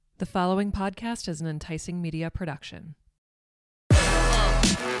The following podcast is an enticing media production.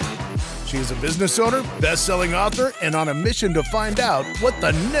 She's a business owner, best-selling author, and on a mission to find out what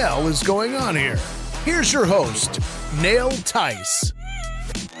the Nell is going on here. Here's your host, Nail Tice.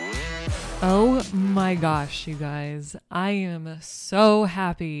 Oh my gosh, you guys. I am so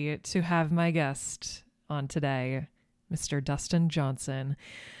happy to have my guest on today, Mr. Dustin Johnson.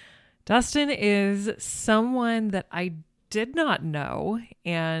 Dustin is someone that I did not know,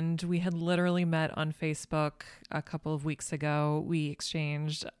 and we had literally met on Facebook a couple of weeks ago. We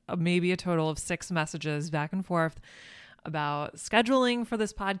exchanged maybe a total of 6 messages back and forth about scheduling for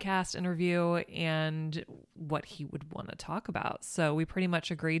this podcast interview and what he would want to talk about. So we pretty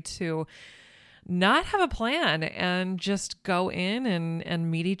much agreed to not have a plan and just go in and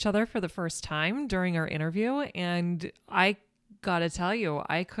meet each other for the first time during our interview. And I gotta tell you,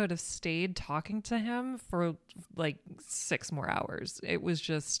 I could have stayed talking to him for like 6 more hours. It was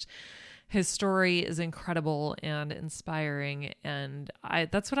just, his story is incredible and inspiring. And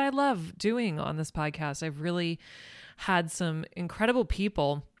that's what I love doing on this podcast. I've really had some incredible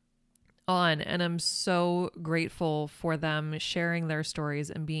people on, and I'm so grateful for them sharing their stories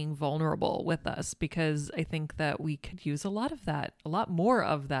and being vulnerable with us, because I think that we could use a lot of that, a lot more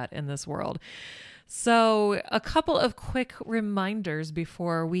of that in this world. So a couple of quick reminders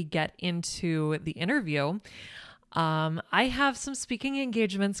before we get into the interview. I have some speaking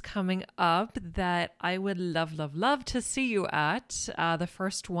engagements coming up that I would love to see you at. The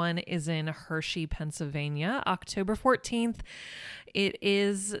first one is in Hershey, Pennsylvania, October 14th. It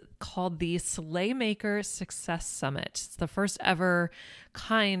is called the Slaymaker Success Summit. It's the first ever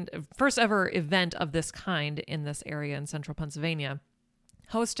event of this kind in this area in central Pennsylvania,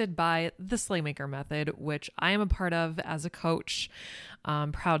 hosted by the Slaymaker Method, which I am a part of as a coach.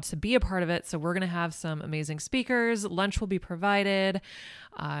 I'm proud to be a part of it. So we're going to have some amazing speakers. Lunch will be provided,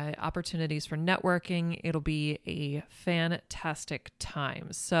 opportunities for networking. It'll be a fantastic time.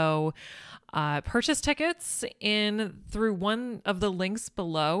 So purchase tickets through one of the links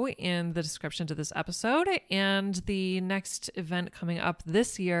below in the description to this episode. And the next event coming up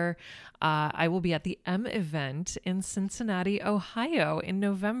this year, I will be at the M event in Cincinnati, Ohio in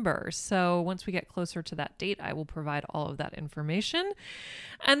November. So once we get closer to that date, I will provide all of that information.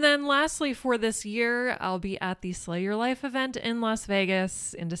 And then lastly, for this year, I'll be at the Slay Your Life event in Las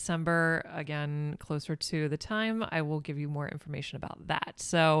Vegas in December. Again, closer to the time, I will give you more information about that.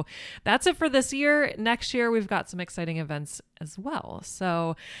 So that's it for this year. Next year, we've got some exciting events as well.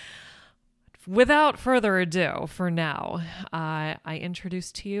 So without further ado, for now, I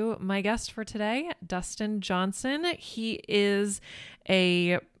introduce to you my guest for today, Dustin Johnson. He is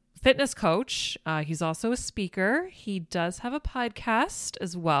a fitness coach. He's also a speaker. He does have a podcast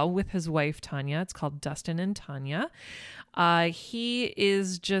as well with his wife, Tanya. It's called Dustin and Tanya.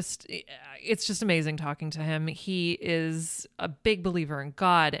 It's just amazing talking to him. He is a big believer in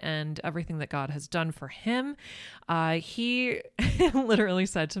God and everything that God has done for him. He literally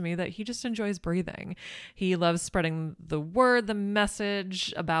said to me that he just enjoys breathing. He loves spreading the word, the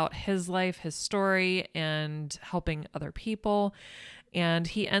message about his life, his story, and helping other people. And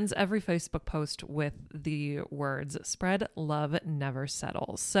he ends every Facebook post with the words, "Spread love, never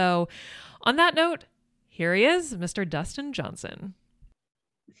settle." So on that note, here he is, Mr. Dustin Johnson.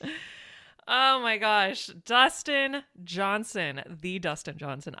 Oh my gosh, Dustin Johnson, the Dustin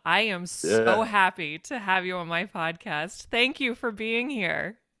Johnson. I am so happy to have you on my podcast. Thank you for being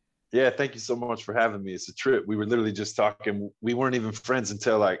here. Yeah, thank you so much for having me. It's a trip. We were literally just talking. We weren't even friends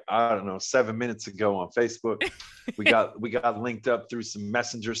until 7 minutes ago on Facebook. We got linked up through some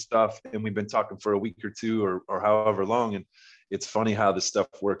messenger stuff, and we've been talking for a week or two or however long. And it's funny how this stuff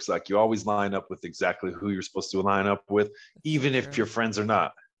works. Like, you always line up with exactly who you're supposed to line up with, even if your friends are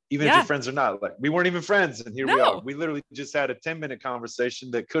not. If your friends are not. Like, we weren't even friends, and here we are. We literally just had a 10-minute conversation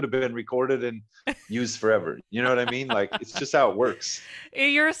that could have been recorded and used forever. You know what I mean? Like, it's just how it works.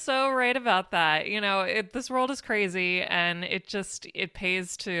 You're so right about that. You know, this world is crazy, and it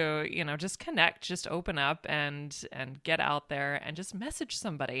pays to, just connect, just open up and get out there and just message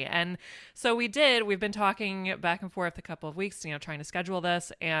somebody. And so we've been talking back and forth a couple of weeks, trying to schedule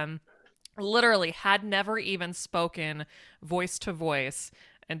this, and literally had never even spoken voice to voice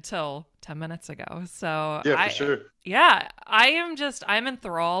until 10 minutes ago. So yeah, for sure. Yeah, I'm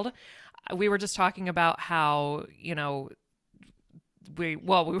enthralled. We were just talking about how, we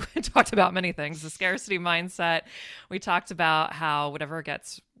talked about many things, the scarcity mindset. We talked about how whatever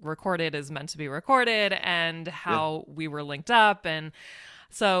gets recorded is meant to be recorded, and how we were linked up. And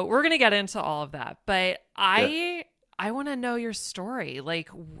so we're going to get into all of that, but I want to know your story. Like,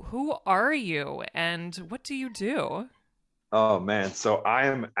 who are you and what do you do? Oh man, so I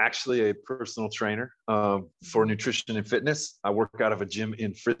am actually a personal trainer for nutrition and fitness. I work out of a gym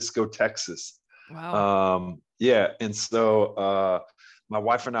in Frisco, Texas. Wow. Yeah, and so my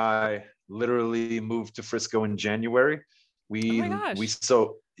wife and I literally moved to Frisco in January. Oh my We gosh.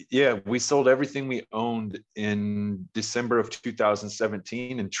 sold, yeah, we sold everything we owned in December of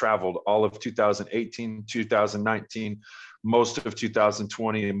 2017 and traveled all of 2018, 2019, most of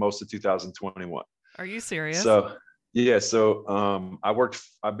 2020, and most of 2021. Are you serious? So yeah, so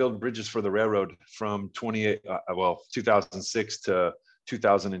I built bridges for the railroad from 2006 to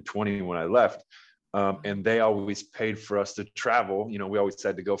 2020 when I left. And they always paid for us to travel. You know, we always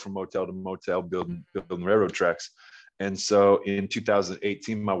had to go from motel to motel, building railroad tracks. And so in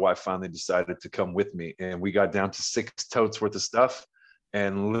 2018, my wife finally decided to come with me, and we got down to 6 totes worth of stuff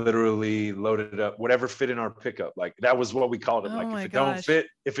and literally loaded up whatever fit in our pickup. Like that was what we called it. Oh Like my gosh.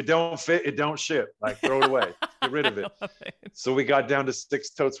 if it don't fit, it don't ship. Like throw it away, get rid of I it. love it. So we got down to 6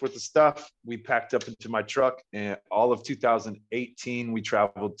 totes worth of stuff. We packed up into my truck, and all of 2018, we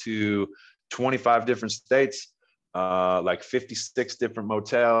traveled to 25 different states, like 56 different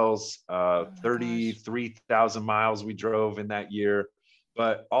motels, Oh my gosh. 33,000 miles we drove in that year.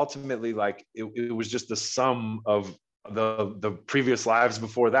 But ultimately, like it was just the sum of the previous lives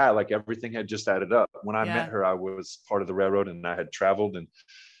before that. Like everything had just added up. When I met Yeah. her, I was part of the railroad and I had traveled. And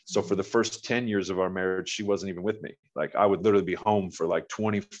so for the first 10 years of our marriage, she wasn't even with me. Like I would literally be home for like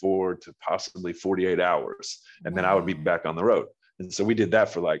 24 to possibly 48 hours. And then I would be Wow. back on the road. And so we did that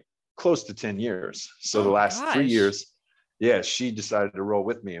for like close to 10 years. So Oh the my last 3 gosh. years, yeah, she decided to roll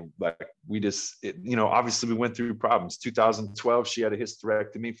with me. And like we just, obviously we went through problems. 2012, she had a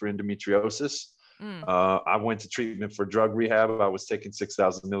hysterectomy for endometriosis. Mm. I went to treatment for drug rehab. I was taking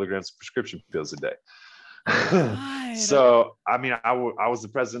 6,000 milligrams of prescription pills a day. Oh my God. So, I mean, I was the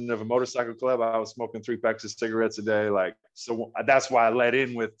president of a motorcycle club. I was smoking 3 packs of cigarettes a day. Like, so that's why I led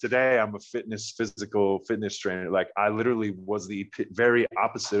in with today. I'm a physical fitness trainer. Like, I literally was the very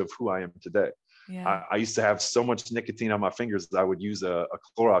opposite of who I am today. Yeah. I used to have so much nicotine on my fingers that I would use a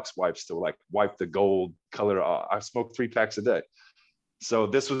Clorox wipes to like wipe the gold color off. I smoked 3 packs a day. So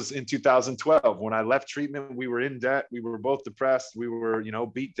this was in 2012. When I left treatment, we were in debt. We were both depressed. We were,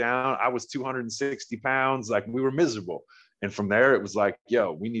 beat down. I was 260 pounds. Like we were miserable. And from there, it was like,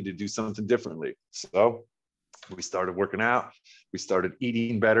 yo, we need to do something differently. So we started working out. We started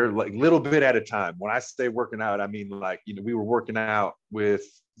eating better, like little bit at a time. When I say working out, I mean like, we were working out with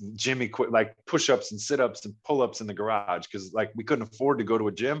gym equipment, like push-ups and sit-ups and pull-ups in the garage, because like we couldn't afford to go to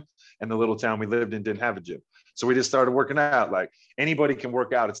a gym, and the little town we lived in didn't have a gym. So we just started working out. Like anybody can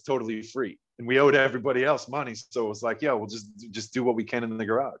work out, it's totally free, and we owed everybody else money. So it was like, yeah, we'll just do what we can in the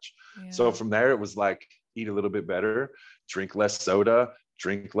garage. Yeah. So from there, it was like eat a little bit better, drink less soda,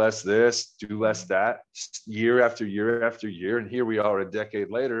 drink less this, do less that, year after year after year. And here we are a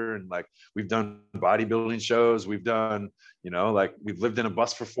decade later. And like, we've done bodybuilding shows. We've done, like we've lived in a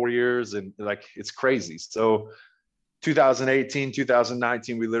bus for 4 years, and like, it's crazy. So 2018,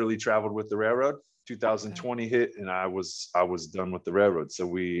 2019, we literally traveled with the railroad. 2020 hit, and I was done with the railroad. So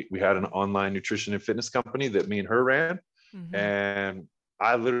we had an online nutrition and fitness company that me and her ran. Mm-hmm. And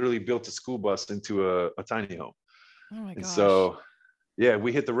I literally built a school bus into a tiny home. Oh my and gosh. so yeah,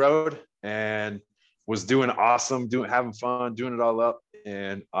 we hit the road and was doing awesome, having fun, doing it all up.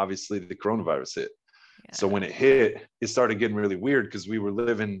 And obviously the coronavirus hit. Yeah. So when it hit, it started getting really weird, because we were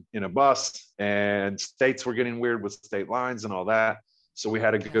living in a bus and states were getting weird with state lines and all that. So we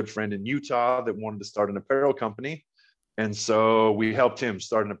had a good friend in Utah that wanted to start an apparel company. And so we helped him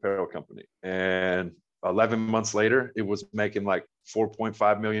start an apparel company. And 11 months later, it was making like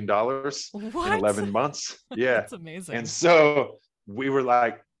 $4.5 million in 11 months. Yeah. That's amazing. And so we were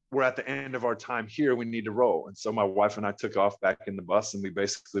like, we're at the end of our time here. We need to roll. And so my wife and I took off back in the bus, and we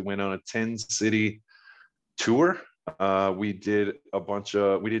basically went on a 10-city tour. We did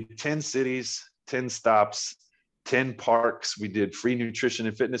 10 cities, 10 stops, 10 parks. We did free nutrition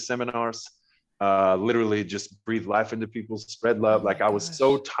and fitness seminars. Literally just breathe life into people, spread love. I was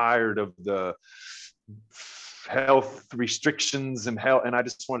so tired of the health restrictions and I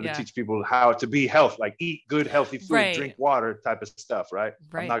just wanted to teach people how to be healthy, like eat good, healthy food, drink water type of stuff. Right.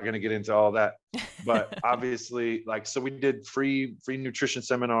 I'm not going to get into all that, but obviously so we did free nutrition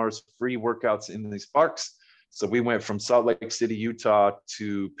seminars, free workouts in these parks. So we went from Salt Lake City, Utah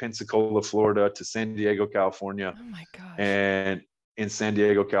to Pensacola, Florida to San Diego, California. Oh my gosh. And in San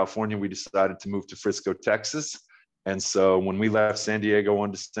Diego, California, we decided to move to Frisco, Texas. And so when we left San Diego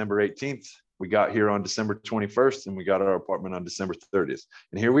on December 18th, we got here on December 21st, and we got our apartment on December 30th.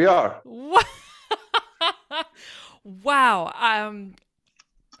 And here we are. Wow. I'm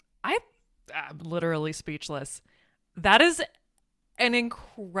literally speechless. That is an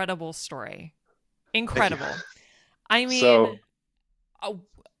incredible story. Incredible. I So mean, oh,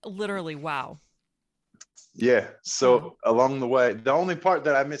 literally, wow. yeah. Yeah. So along the way, the only part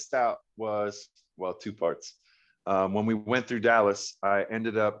that I missed out was, well, two parts. When we went through Dallas, I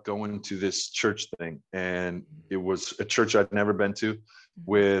ended up going to this church thing, and it was a church I'd never been to, Mhm.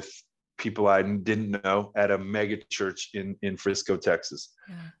 with people I didn't know, at a mega church in Frisco, Texas.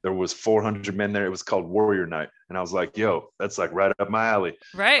 Yeah. There was 400 men there. It was called Warrior Night, and I was like, "Yo, that's like right up my alley."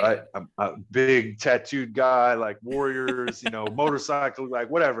 Right. Right, I'm a big tattooed guy, like warriors, motorcycle, like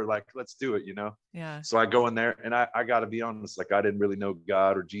whatever, like let's do it, Yeah. So I go in there, and I got to be honest, like I didn't really know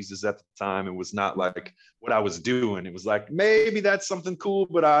God or Jesus at the time. It was not like what I was doing. It was like, maybe that's something cool,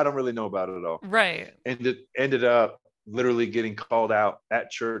 but I don't really know about it at all. Right. And it ended up literally getting called out at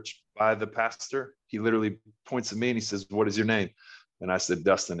church by the pastor. He literally points at me and he says, "What is your name?" And I said,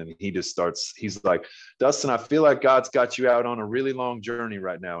 "Dustin." And he just starts, he's like, "Dustin, I feel like God's got you out on a really long journey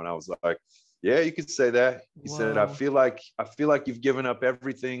right now." And I was like, "Yeah, you could say that." He said, Whoa. I feel like you've given up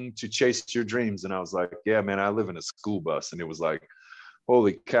everything to chase your dreams." And I was like, "Yeah, man, I live in a school bus." And it was like,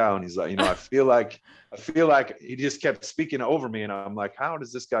 holy cow. And he's like, I feel like he just kept speaking over me. And I'm like, how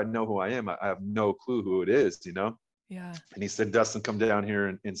does this guy know who I am? I have no clue who it is. Yeah. And he said, "Dustin, come down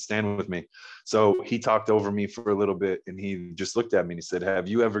here and stand with me." So he talked over me for a little bit, and he just looked at me and he said, "Have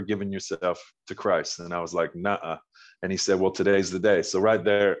you ever given yourself to Christ?" And I was like, "Nuh-uh." And he said, "Well, today's the day." So right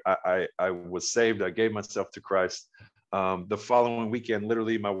there, I was saved. I gave myself to Christ. The following weekend,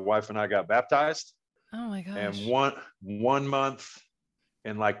 literally, my wife and I got baptized. Oh my And gosh. one month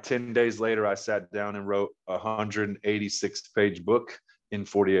and like 10 days later, I sat down and wrote a 186-page book in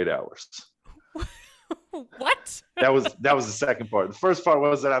 48 hours. What? That was the second part. The first part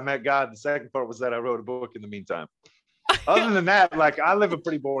was that I met God. The second part was that I wrote a book in the meantime. Other than that, like I live a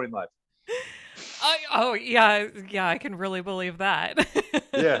pretty boring life. Oh yeah, yeah, I can really believe that.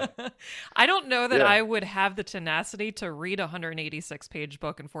 Yeah. I don't know that Yeah. I would have the tenacity to read a 186-page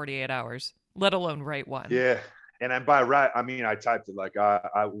book in 48 hours, let alone write one. Yeah. And then by right, I mean I typed it. Like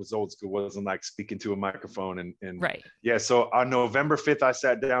I was old school, wasn't like speaking to a microphone. And Right. yeah, so on November 5th, I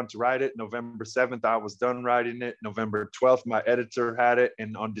sat down to write it. November 7th, I was done writing it. November 12th, my editor had it.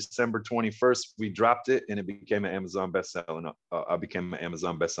 And on December 21st, we dropped it, and it became an Amazon bestselling. I became an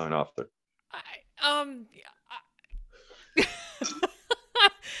Amazon bestselling author. I,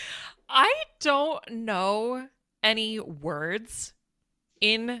 I don't know any words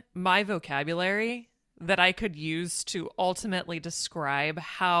in my vocabulary that I could use to ultimately describe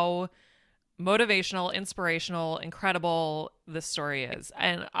how motivational, inspirational, incredible this story is.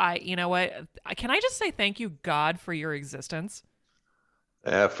 And you know what? Can I just say thank you, God, for your existence?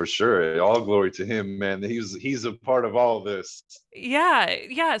 Yeah, for sure. All glory to him, man. He's a part of all this. Yeah,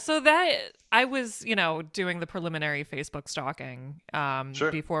 yeah. So that I was, doing the preliminary Facebook stalking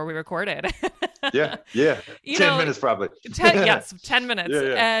Sure. before we recorded. Yeah, yeah. you 10 know, minutes probably. yes, 10 minutes. Yeah,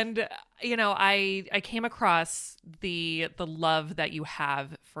 yeah. And I came across the love that you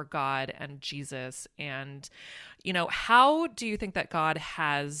have for God and Jesus, and how do you think that God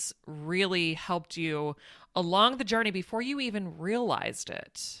has really helped you along the journey before you even realized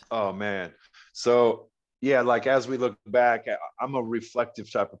it? Oh man. So yeah, like as we look back, I'm a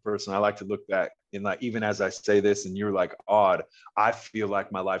reflective type of person. I like to look back, and like even as I say this and you're like odd, I feel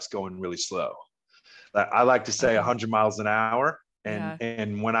like my life's going really slow. Like I like to say Okay. 100 miles an hour. And Yeah.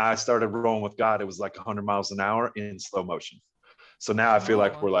 and when I started rolling with God, it was like 100 miles an hour in slow motion. So now I feel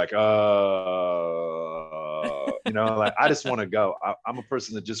like Oh. we're like, like I just want to go. I'm a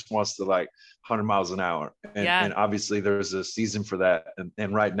person that just wants to like 100 miles an hour, and Yeah. and obviously there's a season for that.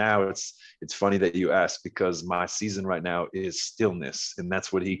 And right now it's funny that you ask, because my season right now is stillness, and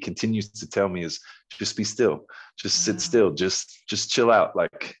that's what he continues to tell me is just be still, just sit Wow. still, just chill out.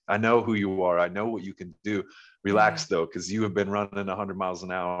 Like I know who you are, I know what you can do. Yeah. Relax though, because you have been running 100 miles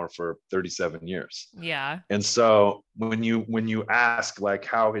an hour for 37 years. Yeah. And so when you ask like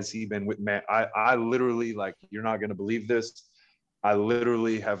how has he been with me, I literally, like, you're not going to believe this, I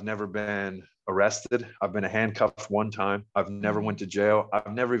literally have never been arrested. I've been handcuffed one time. I've never Mhm. went to jail.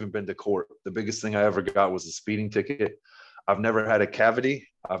 I've never even been to court. The biggest thing I ever got was a speeding ticket. I've never had a cavity.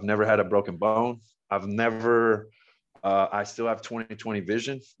 I've never had a broken bone. I've never I still have 20/20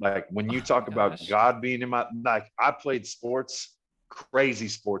 vision. Like when you Oh talk my about gosh. God being in my, like I played sports, crazy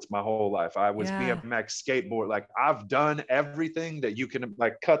sports my whole life. I was Yeah. BMX, skateboard. Like I've done everything that you can,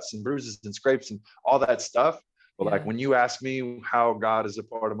 like cuts and bruises and scrapes and all that stuff. But like Yeah. when you ask me how God is a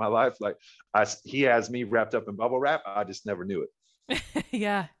part of my life, like he has me wrapped up in bubble wrap. I just never knew it.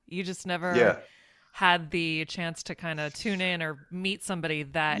 Yeah. You just never Yeah. had the chance to kind of tune in or meet somebody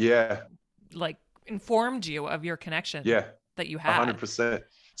that Yeah. like informed you of your connection Yeah, that you a had. 100%.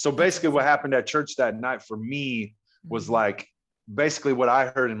 So basically what happened at church that night for me was like, basically what I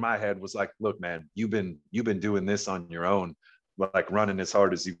heard in my head was like, look, man, you've been doing this on your own, like running as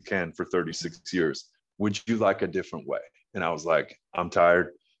hard as you can for 36 years. Would you like a different way? And I was like, I'm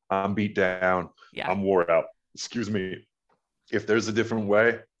tired. I'm beat down. Yeah. I'm wore out. Excuse me. If there's a different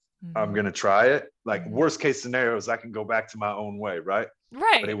way, I'm going to try it. Like worst case scenario is I can go back to my own way. Right.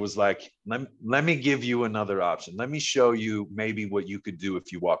 Right. But it was like, let me give you another option. Let me show you maybe what you could do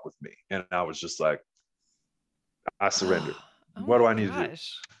if you walk with me. And I was just like, I surrendered. Oh What do I my need to do?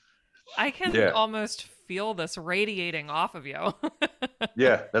 gosh. I can almost feel this radiating off of you.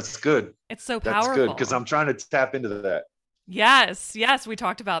 Yeah, that's good. It's so That's powerful. good because I'm trying to tap into that. Yes, we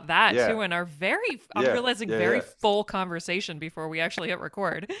talked about that too in our I'm realizing very full conversation before we actually hit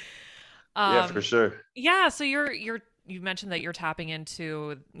record. Yeah, for sure. Yeah, so you mentioned that you're tapping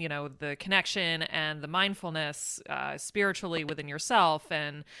into, the connection and the mindfulness spiritually within yourself.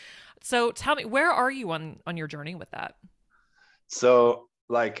 And so tell me, where are you on your journey with that? So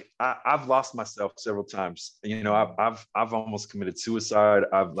like I've lost myself several times. I've almost committed suicide.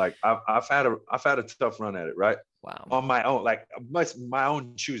 I've had a tough run at it, right? Wow. On my own, like my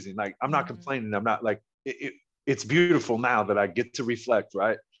own choosing. Like I'm not complaining. I'm not like it's beautiful now that I get to reflect,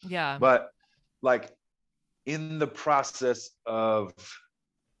 right? Yeah. But like in the process of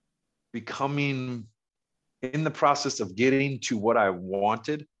getting to what I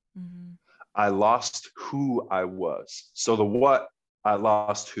wanted, I lost who I was. So the what, I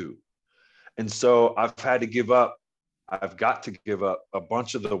lost who. And so I've got to give up a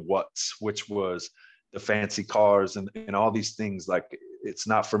bunch of the what's, which was the fancy cars and all these things. Like it's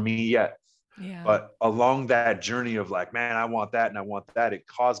not for me yet. Yeah. But along that journey of like, man, I want that and I want that, it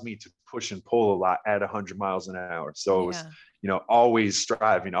caused me to push and pull a lot at 100 miles an hour. So it was, always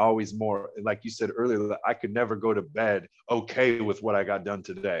striving, always more. Like you said earlier, I could never go to bed okay with what I got done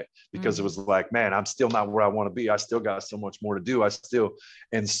today because it was like, man, I'm still not where I want to be. I still got so much more to do.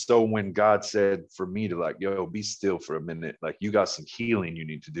 And so when God said for me to like, yo, be still for a minute, like you got some healing you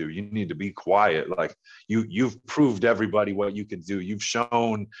need to do. You need to be quiet. Like you've proved everybody what you can do. You've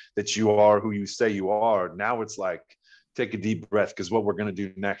shown that you are who you say you are. Now it's like, take a deep breath because what we're going to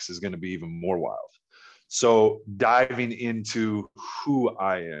do next is going to be even more wild. So diving into who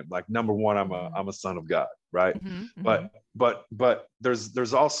I am, like number one, I'm a son of God, right? But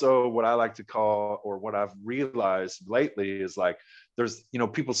there's also what I like to call, or what I've realized lately is like, there's,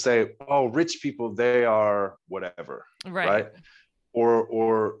 people say, oh, rich people, they are whatever, right?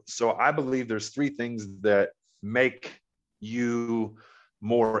 Or so I believe there's three things that make you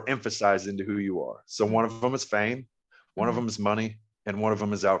more emphasized into who you are. So one of them is fame, one of them is money, and one of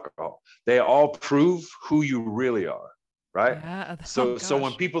them is alcohol. They all prove who you really are, right? Yeah. So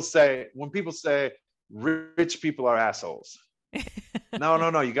when people say rich people are assholes,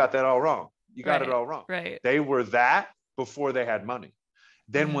 no, you got that all wrong. You got it all wrong. Right. They were that before they had money.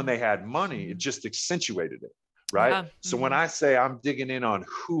 Then when they had money, it just accentuated it, right? Yeah. So when I say I'm digging in on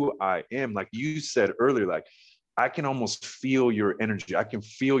who I am, like you said earlier, like I can almost feel your energy. I can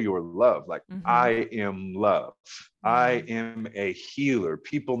feel your love. Like I am love. I am a healer.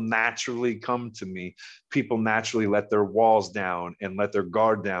 People naturally come to me. People naturally let their walls down and let their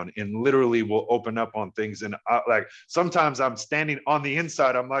guard down and literally will open up on things. And like sometimes I'm standing on the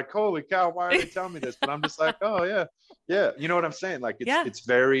inside. I'm like, holy cow, why are they telling me this? But I'm just like, oh yeah. Yeah. You know what I'm saying? Like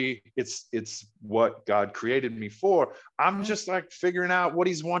it's what God created me for. I'm just like figuring out what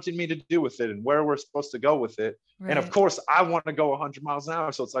he's wanting me to do with it and where we're supposed to go with it. Right. And of course I want to go 100 miles an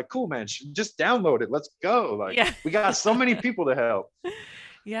hour. So it's like, cool, man, just download it. Let's go. Like we got so many people to help.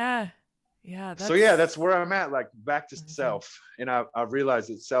 Yeah. That's where I'm at, like back to self. And I realized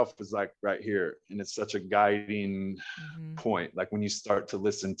that self is like right here. And it's such a guiding point. Like when you start to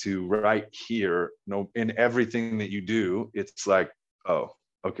listen to right here, in everything that you do, it's like, oh,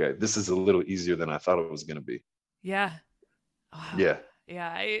 okay, this is a little easier than I thought it was going to be. Yeah. Wow. Yeah.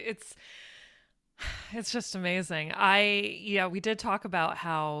 Yeah. It's just amazing. We did talk about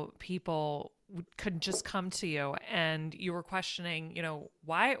how people could just come to you and you were questioning,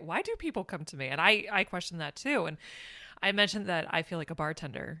 why do people come to me? And I questioned that too. And I mentioned that I feel like a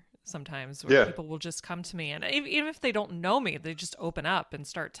bartender sometimes where people will just come to me and even if they don't know me, they just open up and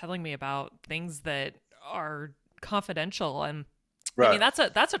start telling me about things that are confidential. And I mean, that's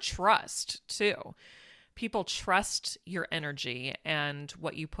a trust too. People trust your energy and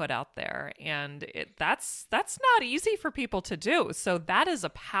what you put out there. And that's not easy for people to do. So that is a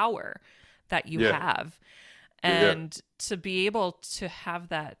power that you have. And to be able to have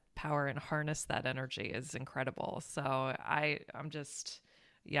that power and harness that energy is incredible. So I'm just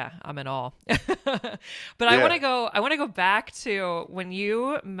Yeah, I'm in awe. But I want to go back to when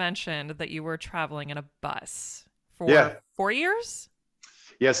you mentioned that you were traveling in a bus for Yeah. 4 years.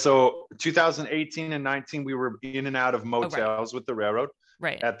 Yeah. So 2018 and 19, we were in and out of Oh, right. motels with the railroad.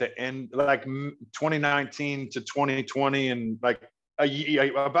 Right. At the end, like 2019 to 2020, and like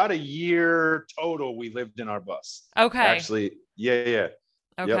about a year total, we lived in our bus. Okay. Actually, yeah.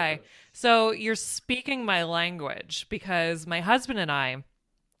 Okay. Yep. So you're speaking my language because my husband and I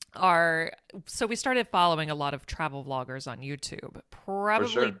are so we started following a lot of travel vloggers on YouTube For probably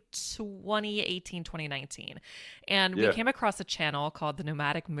sure. 2018, 2019, and we Yeah. came across a channel called the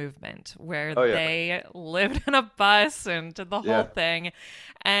Nomadic Movement where Oh, yeah. they lived in a bus and did the whole Yeah. thing,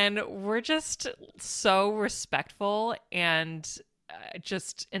 and we're just so respectful and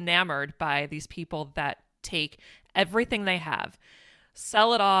just enamored by these people that take everything they have,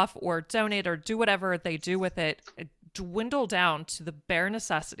 sell it off or donate or do whatever they do with it, dwindle down to the bare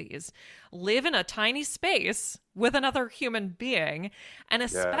necessities, live in a tiny space with another human being. And Yeah.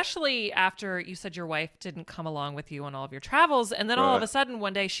 especially after you said your wife didn't come along with you on all of your travels, and then all of Right. a sudden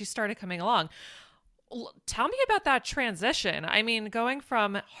one day she started coming along. Tell me about that transition. I mean, going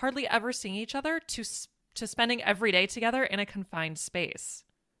from hardly ever seeing each other to spending every day together in a confined space.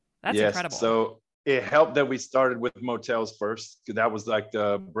 That's Yes. incredible. So it helped that we started with motels first. That was like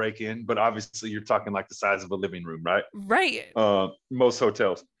the break in, but obviously you're talking like the size of a living room, right? Right. Most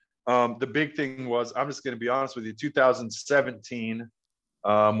hotels. The big thing was, I'm just going to be honest with you, 2017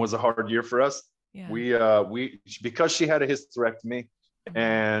 was a hard year for us. Yeah. We because she had a hysterectomy Mhm.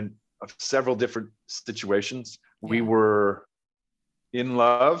 and several different situations, we Yeah. were in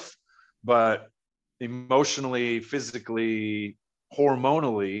love, but emotionally, physically,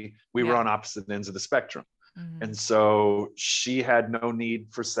 hormonally, we were Yeah. on opposite ends of the spectrum. Mhm. And so she had no need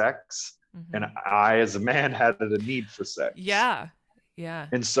for sex, and Mhm. I, as a man, had a need for sex. Yeah. Yeah.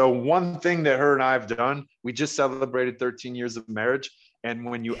 And so, one thing that her and I have done, we just celebrated 13 years of marriage. And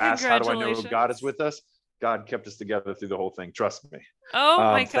when you ask, how do I know God is Congratulations. with us? God kept us together through the whole thing. Trust me. Oh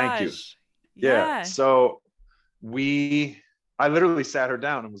my Thank you. gosh. Yeah. Yeah. So, I literally sat her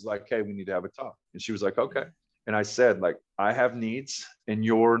down and was like, hey, we need to have a talk. And she was like, okay. And I said, like, I have needs and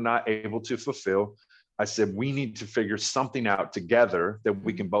you're not able to fulfill. I said, we need to figure something out together that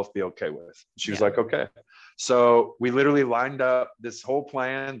we can both be okay with. She was Yeah. like, okay. So we literally lined up this whole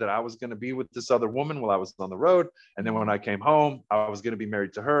plan that I was going to be with this other woman while I was on the road. And then when I came home, I was going to be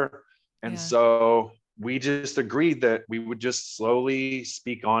married to her. And Yeah. so we just agreed that we would just slowly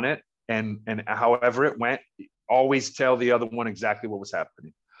speak on it. And however it went, always tell the other one exactly what was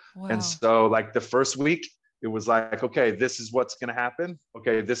happening. And Wow. so, like, the first week, it was like, okay, this is what's going to happen.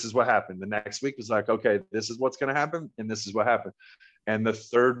 Okay, this is what happened. The next week was like, okay, this is what's going to happen. And this is what happened. And the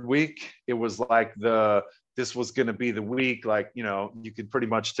third week, it was like this was going to be the week, like, you could pretty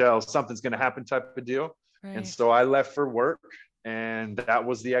much tell something's going to happen type of deal. And Right. so I left for work, and that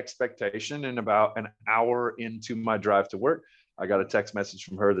was the expectation. And about an hour into my drive to work, I got a text message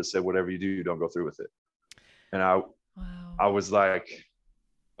from her that said, whatever you do, don't go through with it. And I Wow. was like,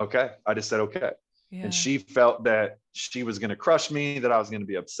 okay. I just said, okay. And Yeah. she felt that she was going to crush me, that I was going to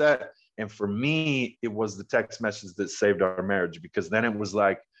be upset. And for me, it was the text message that saved our marriage, because then it was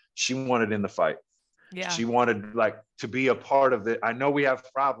like, she wanted in the fight. Yeah. She wanted, like, to be a part of it. I know we have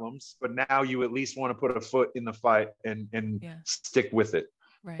problems, but now you at least want to put a foot in the fight and Yeah. stick with it.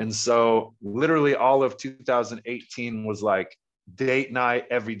 Right. And so literally all of 2018 was like date night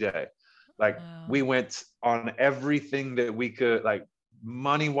every day. Like, Wow. we went on everything that we could, like,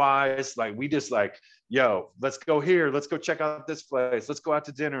 money wise, like, we just like, yo, let's go here, let's go check out this place, let's go out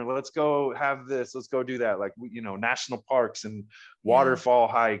to dinner, let's go have this, let's go do that. Like, national parks and waterfall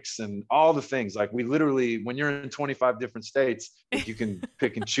hikes and all the things. Like, we literally, when you're in 25 different states, like, you can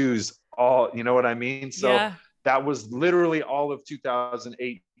pick and choose all, you know what I mean? So Yeah. that was literally all of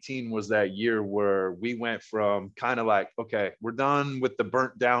 2018 was that year where we went from kind of like, okay, we're done with the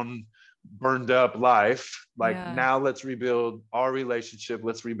burned up life. Like, Yeah. now let's rebuild our relationship.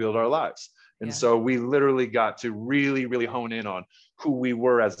 Let's rebuild our lives. And Yeah. so we literally got to really, really hone in on who we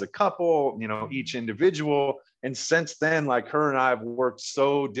were as a couple, each individual. And since then, like, her and I have worked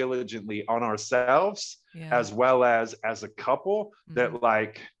so diligently on ourselves, Yeah. as well as a couple, that,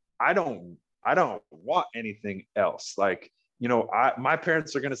 like, I don't want anything else. Like, my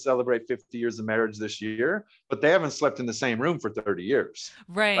parents are going to celebrate 50 years of marriage this year, but they haven't slept in the same room for 30 years.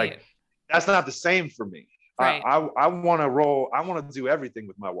 Right. Like, that's not the same for me. Right. I want to roll. I want to do everything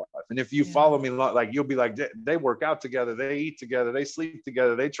with my wife. And if you follow me, like, you'll be like, they work out together, they eat together, they sleep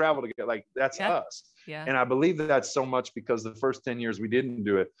together, they travel together. Like, that's us. Yeah. And I believe that so much because the first 10 years we didn't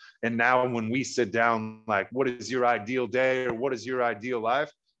do it. And now when we sit down, like, what is your ideal day, or what is your ideal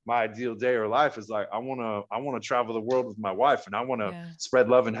life? My ideal day or life is like, I want to travel the world with my wife, and I want to spread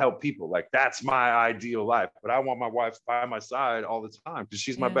love and help people. Like, that's my ideal life. But I want my wife by my side all the time, because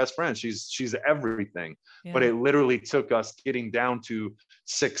she's my best friend. She's everything. But it literally took us getting down to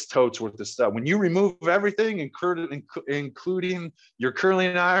 6 totes worth of stuff. When you remove everything, including your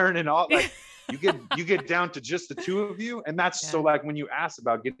curling iron and all, like, you get down to just the 2 of you. And that's so, like, when you ask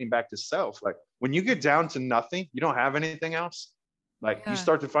about getting back to self, like, when you get down to nothing, you don't have anything else. Like, you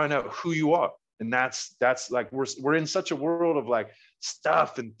start to find out who you are. And that's like, we're in such a world of, like,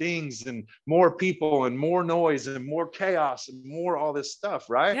 stuff and things and more people and more noise and more chaos and more all this stuff,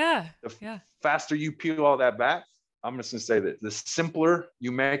 right? The faster you peel all that back, I'm just gonna say that the simpler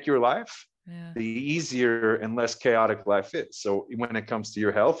you make your life, the easier and less chaotic life is. So when it comes to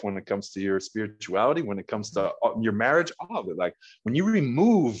your health, when it comes to your spirituality, when it comes to your marriage, all of it, like, when you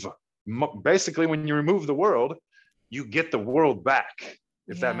remove the world, you get the world back,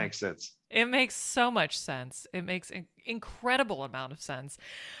 if that makes sense. It makes so much sense. It makes an incredible amount of sense.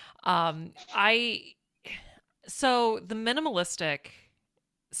 So the minimalistic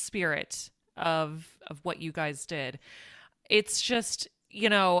spirit of what you guys did, it's just,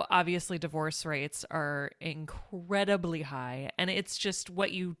 obviously divorce rates are incredibly high, and it's just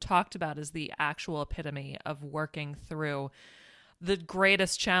what you talked about is the actual epitome of working through the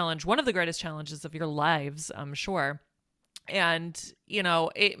greatest challenge, one of the greatest challenges of your lives, I'm sure. And,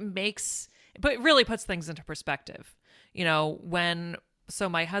 but it really puts things into perspective. So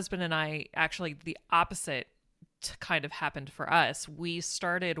my husband and I, actually the opposite kind of happened for us. We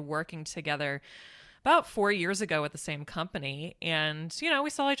started working together about 4 years ago at the same company. And,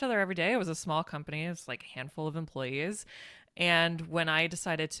 we saw each other every day. It was a small company. It was like a handful of employees. And when I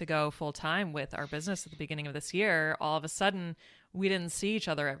decided to go full time with our business at the beginning of this year, all of a sudden we didn't see each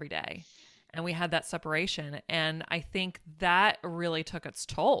other every day. And we had that separation. And I think that really took its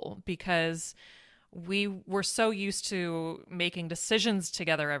toll, because we were so used to making decisions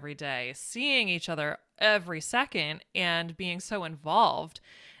together every day, seeing each other every second, and being so involved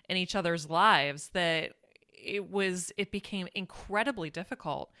in each other's lives that it became incredibly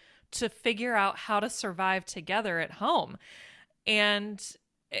difficult to figure out how to survive together at home. And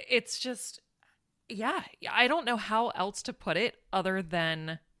it's just, I don't know how else to put it other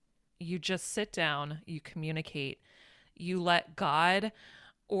than you just sit down, you communicate, you let God,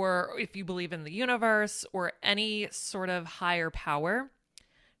 or if you believe in the universe or any sort of higher power,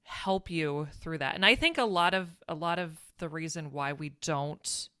 help you through that. And I think a lot of the reason why we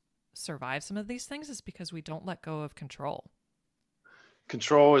don't survive some of these things is because we don't let go of control.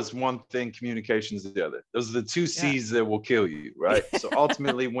 Control is one thing, communication is the other. Those are the 2 C's that will kill you, right? So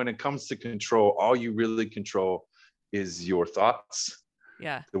ultimately, when it comes to control, all you really control is your thoughts,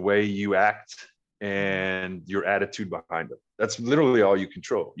 the way you act, and your attitude behind them. That's literally all you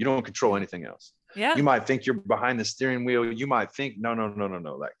control. You don't control anything else. You might think you're behind the steering wheel. You might think, no.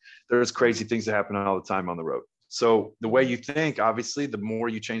 Like, there's crazy things that happen all the time on the road. So the way you think, obviously, the more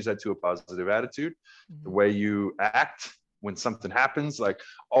you change that to a positive attitude, the way you act when something happens, like,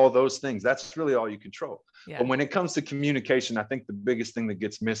 all those things, that's really all you control. But when it comes to communication, I think the biggest thing that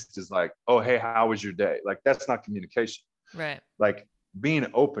gets missed is like, oh, hey, how was your day? Like, that's not communication. Right. Like, being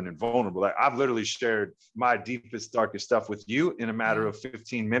open and vulnerable. Like, I've literally shared my deepest, darkest stuff with you in a matter of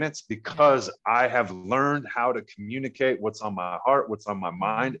 15 minutes, because I have learned how to communicate what's on my heart, what's on my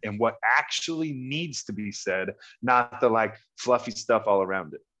mind, and what actually needs to be said, not the, like, fluffy stuff all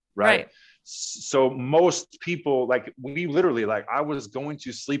around it. Right. So most people, like, we literally, like, I was going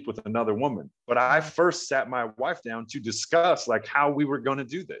to sleep with another woman, but I first sat my wife down to discuss, like, how we were going to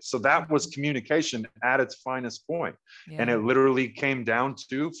do this. So that was communication at its finest point. And it literally came down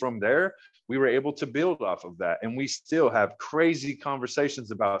to, from there, we were able to build off of that. And we still have crazy conversations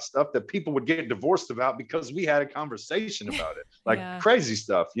about stuff that people would get divorced about because we had a conversation about it, like crazy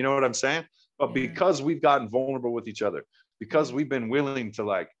stuff. You know what I'm saying? But because we've gotten vulnerable with each other, because we've been willing to,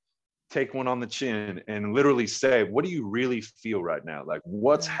 like, take one on the chin and literally say, what do you really feel right now? Like,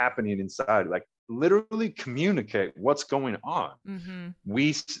 what's happening inside? Like, literally communicate what's going on.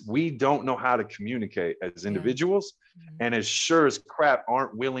 We don't know how to communicate as individuals, and as sure as crap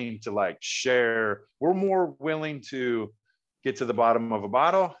aren't willing to, like, share. We're more willing to get to the bottom of a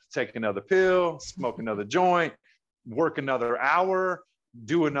bottle, take another pill, smoke another joint, work another hour,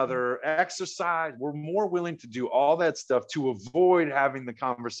 do another exercise. We're more willing to do all that stuff to avoid having the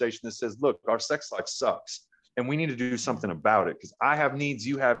conversation that says, look, our sex life sucks. and we need to do something about it, because I have needs,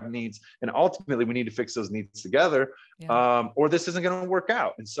 you have needs, and ultimately we need to fix those needs together. Or this isn't going to work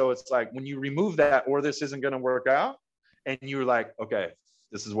out. And so it's like, when you remove that, or this isn't going to work out, and you're like, okay,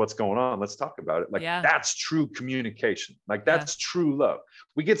 this is what's going on, let's talk about it. Like, that's true communication. Like, that's true love.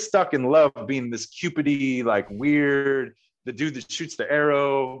 We get stuck in love being this cupidy, like weird, the dude that shoots the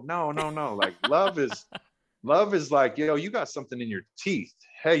arrow. No. Like, love is like, yo, you got something in your teeth.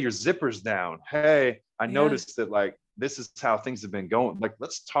 Hey, your zipper's down. Hey, I noticed that, like, this is how things have been going. Like,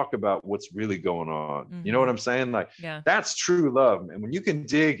 let's talk about what's really going on. Mm-hmm. You know what I'm saying? Like, that's true love. And when you can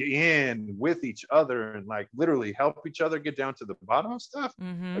dig in with each other and like literally help each other get down to the bottom of stuff,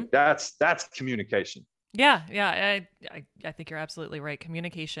 like that's communication. Yeah. I think you're absolutely right.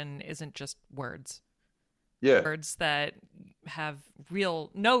 Communication isn't just words. Yeah. Words that have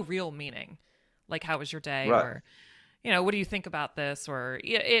no real meaning. Like, how was your day? Right. Or, what do you think about this? Or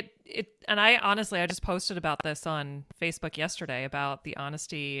and I honestly, I just posted about this on Facebook yesterday about the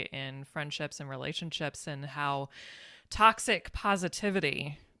honesty in friendships and relationships, and how toxic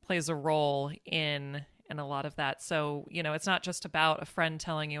positivity plays a role in a lot of that. So, it's not just about a friend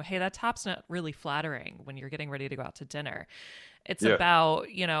telling you, hey, that top's not really flattering when you're getting ready to go out to dinner. It's about,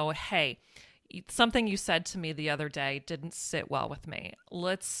 hey, something you said to me the other day didn't sit well with me.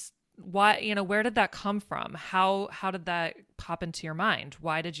 Why, where did that come from? How did that pop into your mind?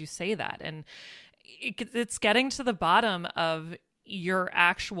 Why did you say that? And it's getting to the bottom of your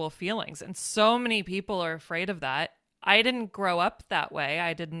actual feelings. And so many people are afraid of that. I didn't grow up that way.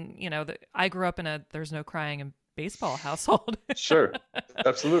 I didn't, I grew up in a there's no crying in baseball household. Sure.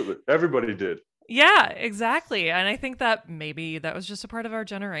 Absolutely. Everybody did. Yeah, exactly. And I think that maybe that was just a part of our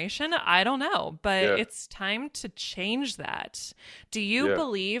generation. I don't know, but it's time to change that. Do you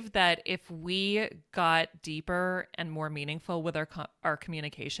believe that if we got deeper and more meaningful with our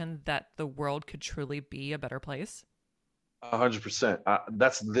communication, that the world could truly be a better place? 100%.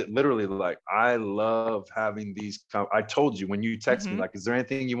 That's literally, like, I love having these. I told you when you text me, like, is there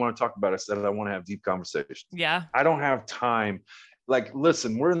anything you want to talk about? I said, I want to have deep conversations. Yeah. I don't have time. Like,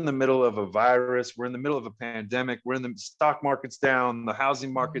 listen, we're in the middle of a virus. We're in the middle of a pandemic. We're in the stock market's down. The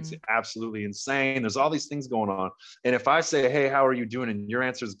housing market's absolutely insane. There's all these things going on. And if I say, hey, how are you doing? And your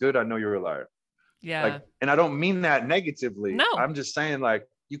answer is good, I know you're a liar. Yeah. Like, and I don't mean that negatively. No. I'm just saying, like,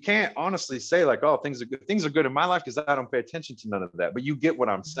 you can't honestly say, like, oh, things are good. Things are good in my life, because I don't pay attention to none of that. But you get what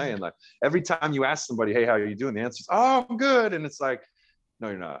I'm saying. Like, every time you ask somebody, hey, how are you doing? The answer is, oh, I'm good. And it's like, no,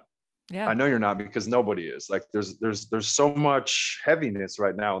 you're not. Yeah. I know you're not, because nobody is. Like, there's so much heaviness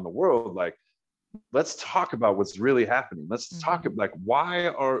right now in the world. Like, let's talk about what's really happening. Let's talk, like,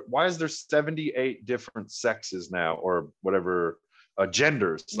 why is there 78 different sexes now, or whatever,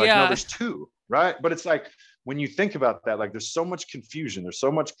 genders? Like, no, there's 2, right? But it's like, when you think about that, like, there's so much confusion, there's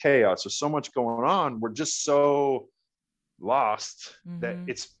so much chaos, there's so much going on. We're just so lost that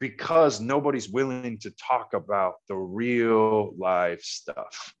it's because nobody's willing to talk about the real life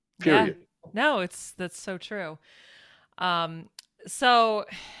stuff. Period. Yeah. No, that's so true. So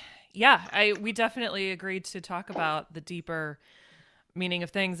yeah, we definitely agreed to talk about the deeper meaning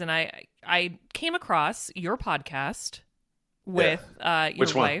of things. And I came across your podcast with your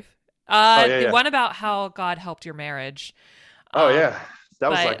Which one? wife. The one about how God helped your marriage. That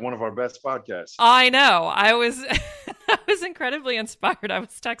was like one of our best podcasts. I know. I was I was incredibly inspired. I was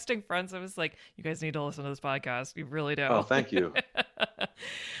texting friends. I was like, you guys need to listen to this podcast. You really do. Oh, thank you.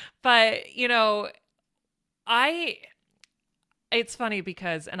 But, it's funny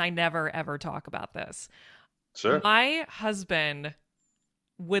because, and I never ever talk about this. Sure. My husband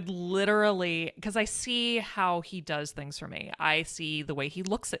would literally, because I see how he does things for me. I see the way he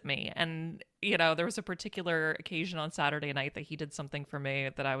looks at me. And, there was a particular occasion on Saturday night that he did something for me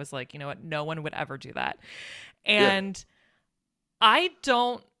that I was like, you know what? No one would ever do that. And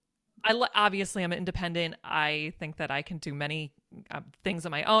obviously I'm independent. I think that I can do many things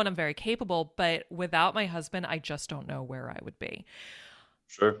on my own. I'm very capable, but without my husband, I just don't know where I would be.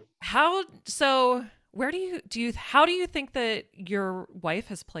 Sure. How do you think that your wife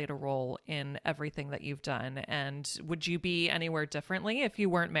has played a role in everything that you've done? And would you be anywhere differently if you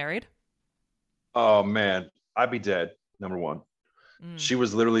weren't married? Oh man, I'd be dead. Number one. She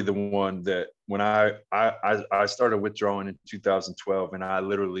was literally the one that when I started withdrawing in 2012, and I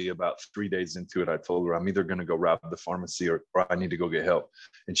literally about 3 days into it, I told her I'm either going to go rob the pharmacy or I need to go get help.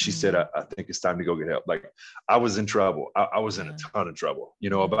 And she said, I think it's time to go get help. Like, I was in trouble. I was in a ton of trouble.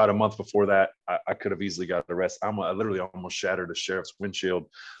 About a month before that, I could have easily got arrested. I literally almost shattered a sheriff's windshield.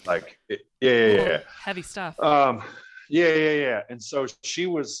 Like, heavy stuff. Yeah. And so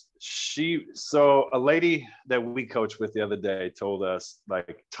so a lady that we coached with the other day told us,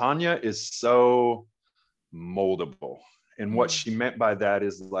 like, Tanya is so moldable. And what she meant by that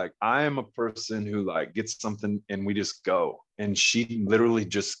is like, I am a person who like gets something and we just go. And she literally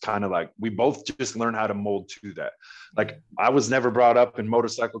just kind of like, we both just learn how to mold to that. Like, I was never brought up in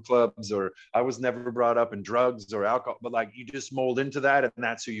motorcycle clubs, or I was never brought up in drugs or alcohol, but like you just mold into that and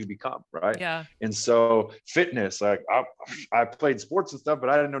that's who you become. Right. Yeah. And so fitness, like I played sports and stuff, but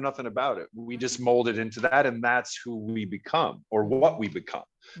I didn't know nothing about it. We just molded into that, and that's who we become, or what we become.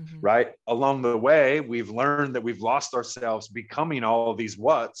 Right. Along the way, we've learned that we've lost ourselves becoming all of these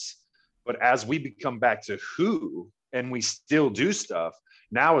what's, but as we become back to who, and we still do stuff,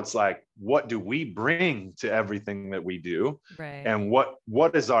 now it's like, what do we bring to everything that we do? Right. And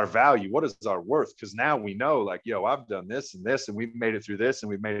what is our value? What is our worth? Because now we know, like, yo, I've done this and this, and we've made it through this, and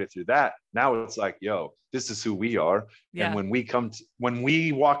we've made it through that. Now it's like, yo, this is who we are. Yeah. And when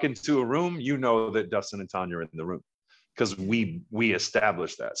we walk into a room, you know that Dustin and Tanya are in the room, because we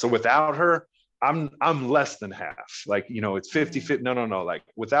established that. So without her, I'm less than half. Like, you know, it's 50-50. No. Like,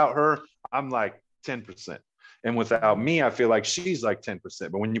 without her, I'm like 10%. And without me, I feel like she's like 10%.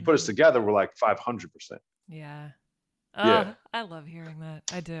 But when you put us together, we're like 500%. Yeah. Yeah. I love hearing that.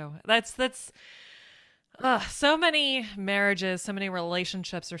 I do. That's so many marriages, so many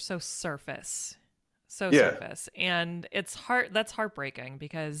relationships are so surface. Surface. And it's that's heartbreaking,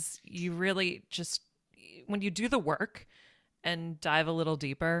 because you really just, when you do the work and dive a little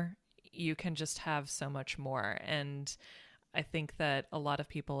deeper, you can just have so much more. And I think that a lot of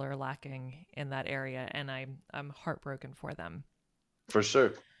people are lacking in that area, and I'm heartbroken for them. For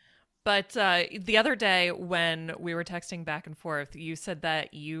sure. But the other day when we were texting back and forth, you said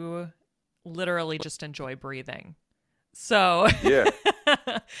that you literally just enjoy breathing. So yeah.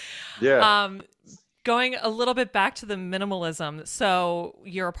 Going a little bit back to the minimalism. So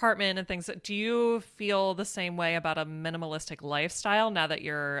your apartment and things, do you feel the same way about a minimalistic lifestyle now that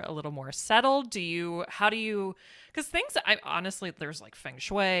you're a little more settled? Because things, honestly, there's like feng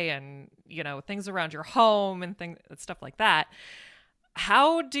shui and, you know, things around your home and stuff like that.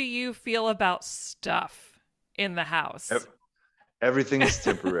 How do you feel about stuff in the house? Everything is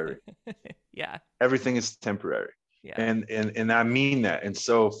temporary. Yeah. Everything is temporary. Yeah. And I mean that. And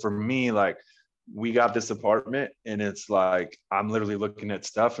so for me, like, we got this apartment, and it's like, I'm literally looking at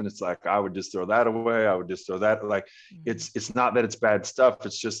stuff, and it's like, I would just throw that away. I would just throw that. Like, it's not that it's bad stuff.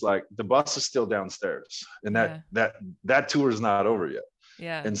 It's just like, the bus is still downstairs, and that tour is not over yet.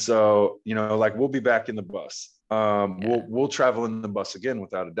 Yeah. And so, you know, like, we'll be back in the bus. We'll travel in the bus again,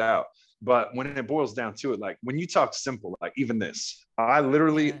 without a doubt. But when it boils down to it, like, when you talk simple, like even this, I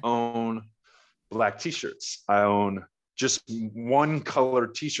literally own black t-shirts. I own just one color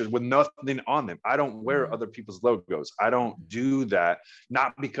t-shirt with nothing on them. I don't wear other people's logos. I don't do that.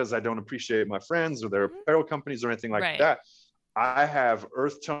 Not because I don't appreciate my friends or their apparel companies or anything like that. I have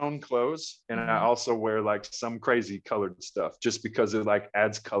earth tone clothes, and I also wear like some crazy colored stuff just because it like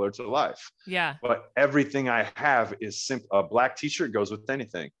adds color to life. Yeah. But everything I have is simple. A black t-shirt goes with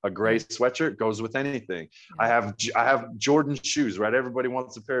anything. A gray sweatshirt goes with anything. Yeah. I have Jordan shoes, right? Everybody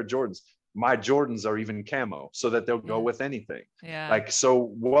wants a pair of Jordans. My Jordans are even camo, so that they'll go with anything. Yeah. Like,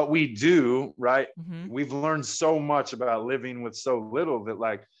 so what we do, right? We've learned so much about living with so little that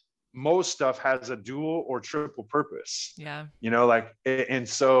like most stuff has a dual or triple purpose. Yeah. You know, like, and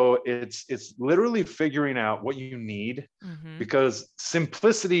so it's literally figuring out what you need, because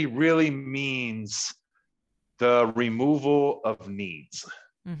simplicity really means the removal of needs.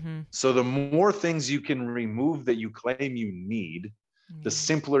 So the more things you can remove that you claim you need, the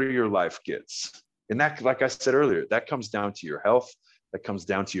simpler your life gets. And that, like I said earlier, that comes down to your health, that comes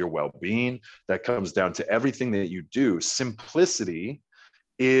down to your well-being, that comes down to everything that you do. Simplicity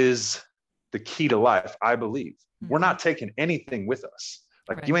is the key to life, I believe. We're not taking anything with us.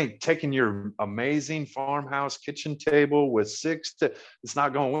 Like, you ain't taking your amazing farmhouse kitchen table with it's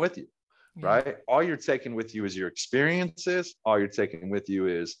not going with you, right? All you're taking with you is your experiences. All you're taking with you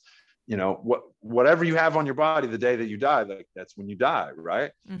is, you know, whatever you have on your body the day that you die, like, that's when you die,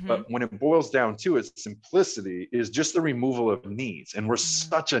 right? But when it boils down to it, simplicity is just the removal of needs. And we're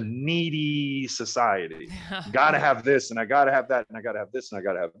such a needy society. Gotta have this, and I gotta have that, and I gotta have this, and I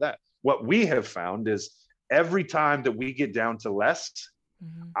gotta have that. What we have found is every time that we get down to less,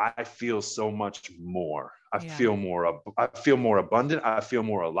 I feel so much more. I feel more abundant. I feel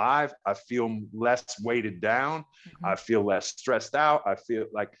more alive. I feel less weighted down. I feel less stressed out. I feel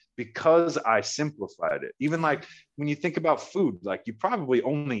like, because I simplified it. Even like when you think about food, like, you probably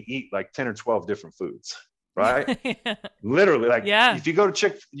only eat like 10 or 12 different foods, right? Literally, like, if you go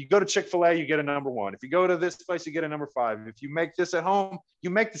to Chick-fil-A, you get a number 1. If you go to this place, you get a number 5. If you make this at home, you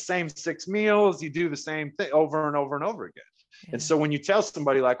make the same 6 meals. You do the same thing over and over and over again. And Yeah. so when you tell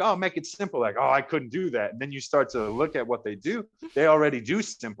somebody like, oh, make it simple, like, oh, I couldn't do that. And then you start to look at what they do. They already do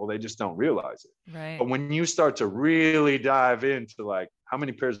simple. They just don't realize it. Right. But when you start to really dive into like, how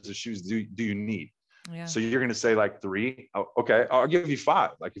many pairs of shoes do you need? Yeah. So you're going to say like 3. Oh, okay, I'll give you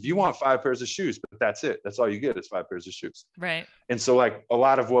 5. Like if you want 5 pairs of shoes, but that's it. That's all you get is 5 pairs of shoes. Right. And so like a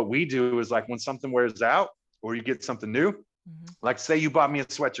lot of what we do is like when something wears out or you get something new, like say you bought me a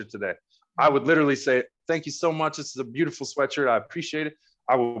sweatshirt today. I would literally say, thank you so much. This is a beautiful sweatshirt. I appreciate it.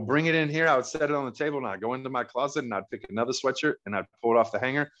 I will bring it in here. I would set it on the table and I'd go into my closet and I'd pick another sweatshirt and I'd pull it off the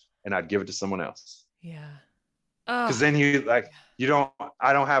hanger and I'd give it to someone else. Yeah. Because Oh, then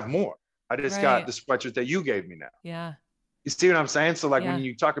I don't have more. I just got right. the sweatshirt that you gave me now. Yeah. You see what I'm saying? So like Yeah. when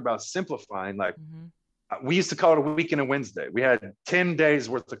you talk about simplifying, like Mm-hmm. we used to call it a weekend and Wednesday. We had 10 days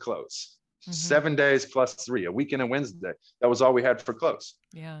worth of clothes, 7 days plus 3, a weekend and Wednesday. That was all we had for clothes.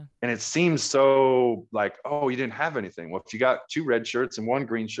 Yeah. And it seems so like, oh, you didn't have anything. Well, if you got 2 red shirts and 1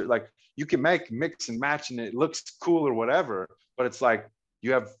 green shirt, like you can make mix and match and it looks cool or whatever, but it's like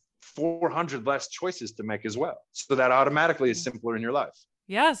you have 400 less choices to make as well. So that automatically is simpler in your life.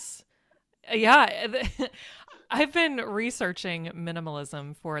 Yes. Yeah. I've been researching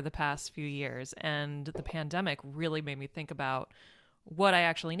minimalism for the past few years, and the pandemic really made me think about what I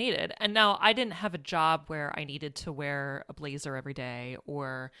actually needed. And now I didn't have a job where I needed to wear a blazer every day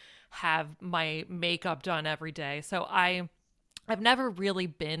or have my makeup done every day. So I've never really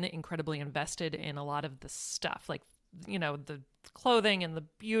been incredibly invested in a lot of the stuff, like, you know, the clothing and the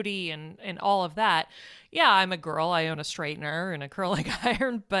beauty and all of that. Yeah, I'm a girl. I own a straightener and a curling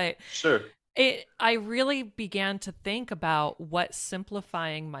iron, but Sure. I really began to think about what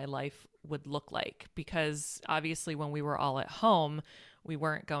simplifying my life would look like, because obviously when we were all at home, we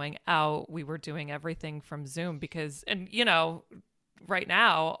weren't going out. We were doing everything from Zoom because, and you know, right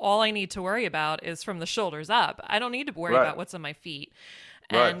now, all I need to worry about is from the shoulders up. I don't need to worry Right. about what's on my feet.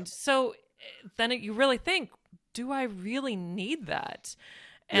 Right. And so then you really think, do I really need that?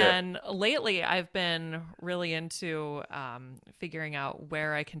 Yeah. And lately I've been really into figuring out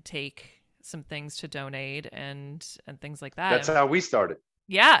where I can take some things to donate and things like that. That's how we started.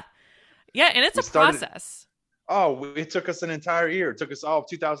 Yeah. Yeah. And it's We a started- process. Oh, it took us an entire year. It took us all of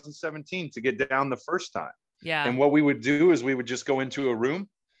 2017 to get down the first time. Yeah. And what we would do is we would just go into a room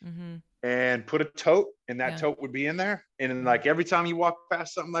Mm-hmm. and put a tote, and that Yeah. tote would be in there. And then, like every time you walk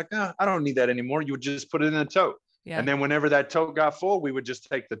past something like, I don't need that anymore, you would just put it in a tote. Yeah. And then whenever that tote got full, we would just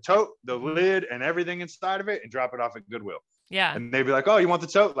take the tote, the lid, and everything inside of it and drop it off at Goodwill. Yeah. And they'd be like, oh, you want the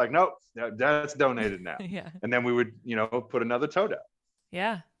tote? Like, nope, that's donated now. Yeah. And then we would, put another tote out.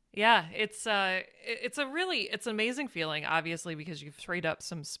 Yeah. Yeah. It's it's an amazing feeling, obviously, because you've freed up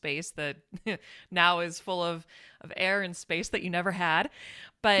some space that now is full of air and space that you never had.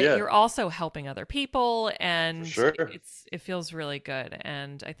 But Yeah. you're also helping other people, and For sure. it feels really good.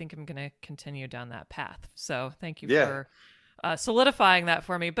 And I think I'm gonna continue down that path. So thank you Yeah. for solidifying that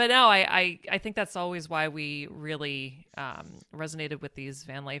for me. But no, I think that's always why we really resonated with these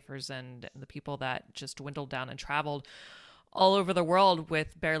van lifers and the people that just dwindled down and traveled all over the world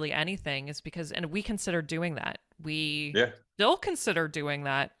with barely anything, is because, and we consider doing that. We Yeah. still consider doing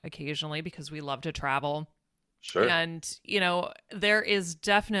that occasionally because we love to travel. Sure. And, there is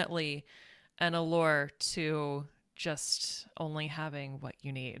definitely an allure to just only having what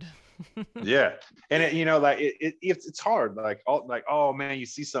you need. Yeah. And it's hard. Oh man, you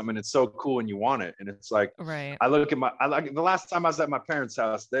see something and it's so cool and you want it. And it's like, Right. the last time I was at my parents'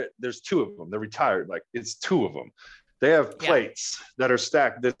 house, there's 2 of them. They're retired. Like it's 2 of them. They have plates that are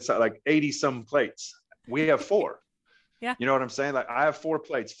stacked. That's like 80 some plates. We have 4. Yeah. You know what I'm saying? Like I have 4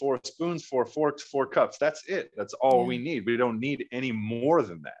 plates, 4 spoons, 4 forks, 4 cups. That's it. That's all we need. We don't need any more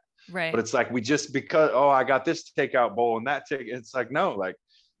than that. Right. But it's like I got this takeout bowl and that it's like, no, like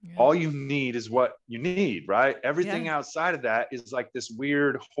all you need is what you need, right? Everything outside of that is like this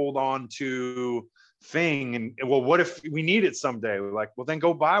weird hold on to thing. And well, what if we need it someday? We're like, well, then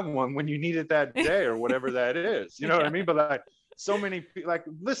go buy one when you need it that day or whatever that is. You know what I mean? But like so many, like,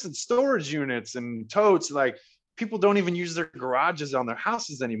 listen, storage units and totes, like people don't even use their garages on their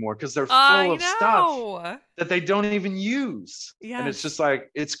houses anymore because they're full of stuff that they don't even use. Yes. And it's just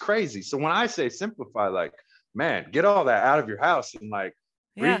like, it's crazy. So when I say simplify, like, man, get all that out of your house and like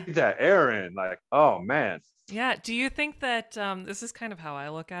breathe that air in. Like, oh man. Yeah. Do you think that this is kind of how I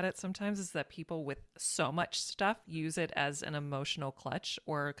look at it sometimes, is that people with so much stuff use it as an emotional clutch,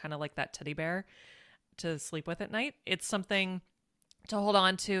 or kind of like that teddy bear to sleep with at night? It's something to hold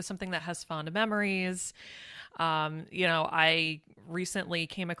on to, something that has fond memories. I recently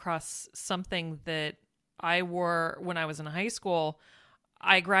came across something that I wore when I was in high school.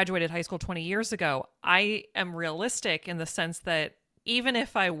 I graduated high school 20 years ago. I am realistic in the sense that even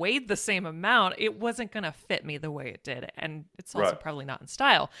if I weighed the same amount, it wasn't going to fit me the way it did. And it's also probably not in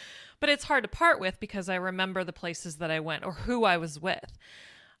style. But it's hard to part with because I remember the places that I went or who I was with.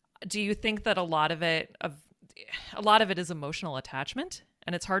 Do you think that a lot of it is emotional attachment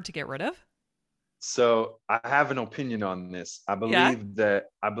and it's hard to get rid of? So I have an opinion on this. I believe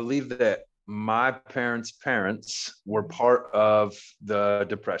that my parents were part of the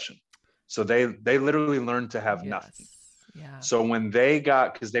Depression. So they literally learned to have nothing. Yeah. So when they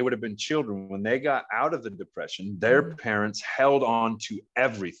got, because they would have been children, when they got out of the Depression, their parents held on to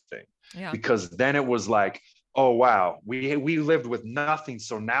everything. Yeah. Because then it was like, oh wow, we lived with nothing,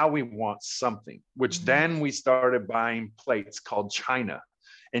 so now we want something. Which then we started buying plates called china,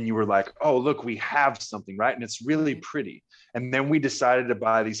 and you were like, oh look, we have something, right? And it's really pretty. And then we decided to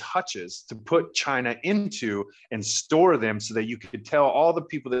buy these hutches to put china into and store them so that you could tell all the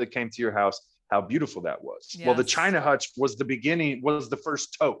people that came to your house how beautiful that was. Yes. Well, the china hutch was the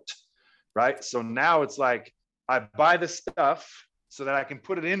first tote, right? So now it's like I buy the stuff so that I can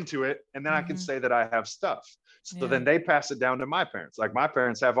put it into it, and then I can say that I have stuff. So then they pass it down to my parents. Like my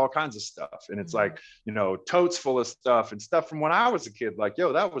parents have all kinds of stuff, and it's like, you know, totes full of stuff and stuff from when I was a kid. Like,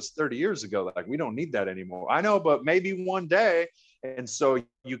 yo, that was 30 years ago. Like, we don't need that anymore. I know, but maybe one day. And so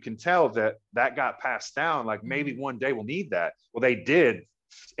you can tell that got passed down. Like maybe one day we'll need that. Well, they did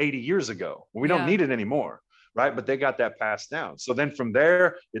 80 years ago. We don't need it anymore, right? But they got that passed down. So then from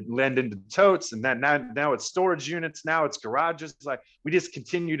there, it led into totes, and then now it's storage units. Now it's garages. Like we just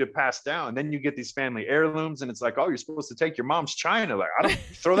continue to pass down. And then you get these family heirlooms, and it's like, oh, you're supposed to take your mom's china. Like, I don't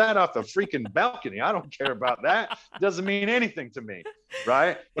throw that off the freaking balcony. I don't care about that. It doesn't mean anything to me,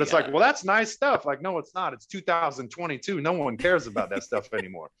 right? But it's like, well, that's nice stuff. Like, no, it's not. It's 2022. No one cares about that stuff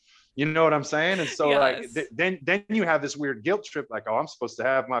anymore. You know what I'm saying? And so like, then you have this weird guilt trip, like, oh, I'm supposed to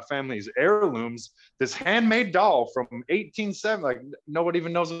have my family's heirlooms, this handmade doll from 1870. Like nobody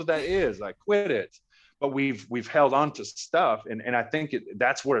even knows what that is. Like, quit it. But we've held on to stuff. And I think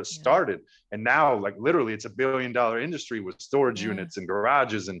that's where it started. And now like literally it's $1 billion industry with storage units and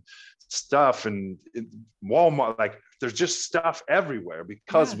garages and stuff, and Walmart. Like there's just stuff everywhere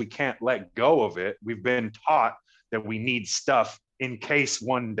because we can't let go of it. We've been taught that we need stuff in case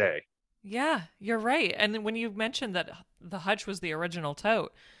one day. Yeah, you're right. And when you mentioned that the hutch was the original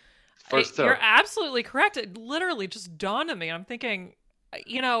tote, first tote, you're absolutely correct. It literally just dawned on me. I'm thinking,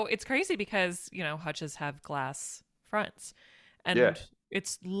 you know, it's crazy because, you know, hutches have glass fronts, and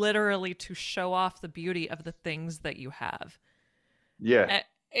it's literally to show off the beauty of the things that you have. Yeah.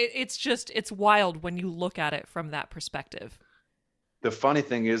 It's wild when you look at it from that perspective. The funny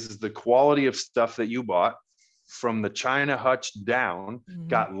thing is the quality of stuff that you bought from the china hutch down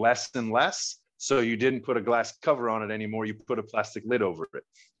got less and less. So you didn't put a glass cover on it anymore. You put a plastic lid over it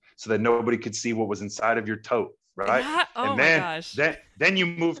so that nobody could see what was inside of your tote. Right. Oh, and then, my gosh. Then you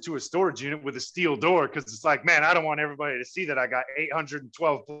move to a storage unit with a steel door because it's like, man, I don't want everybody to see that I got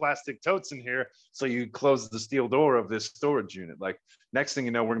 812 plastic totes in here. So you close the steel door of this storage unit. Like next thing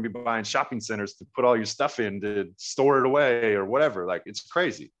you know, we're going to be buying shopping centers to put all your stuff in to store it away or whatever. Like it's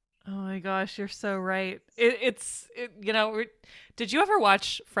crazy. Oh my gosh, you're so right. It's you know, did you ever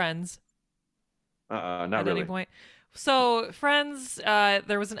watch Friends? Not at really. Any point? So Friends,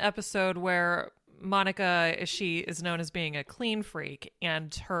 there was an episode where Monica, she is known as being a clean freak,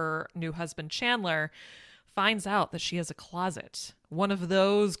 and her new husband Chandler finds out that she has a closet, one of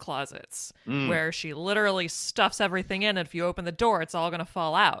those closets where she literally stuffs everything in, and if you open the door, it's all going to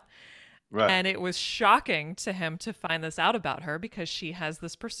fall out. Right. And it was shocking to him to find this out about her because she has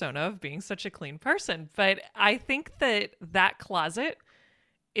this persona of being such a clean person. But I think that closet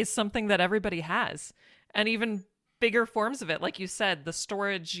is something that everybody has, and even bigger forms of it. Like you said, the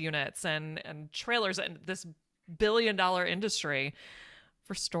storage units and trailers and this $1 billion industry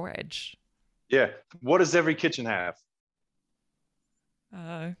for storage. Yeah. What does every kitchen have?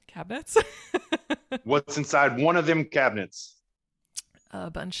 Cabinets. What's inside one of them cabinets? A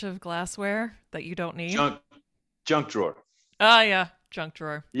bunch of glassware that you don't need. Junk drawer. Oh yeah, junk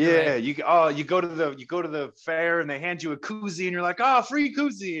drawer. Yeah, right. You go to the fair and they hand you a koozie and you're like, oh, free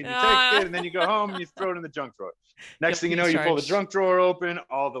koozie, and you take it and then you go home and you throw it in the junk drawer. Next thing you know, you pull the junk drawer open,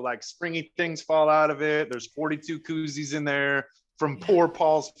 all the like springy things fall out of it. There's 42 koozies in there from poor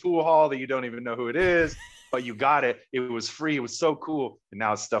Paul's pool hall that you don't even know who it is, but you got it. It was free. It was so cool, and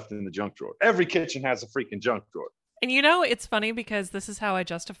now it's stuffed in the junk drawer. Every kitchen has a freaking junk drawer. And you know, it's funny because this is how I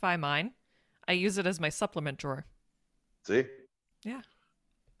justify mine. I use it as my supplement drawer. See? Yeah.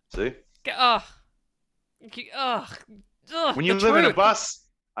 See? When you live in a bus,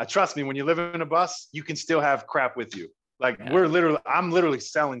 trust me, when you live in a bus, you can still have crap with you. Like I'm literally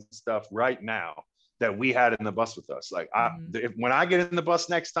selling stuff right now that we had in the bus with us. Like when I get in the bus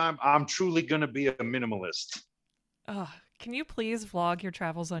next time, I'm truly going to be a minimalist. Oh, can you please vlog your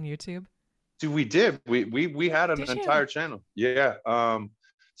travels on YouTube? Dude, we did. We had an entire channel. Yeah.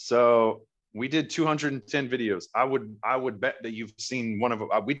 So we did 210 videos. I would bet that you've seen one of them.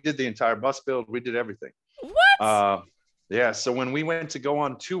 We did the entire bus build. We did everything. What? Yeah. So when we went to go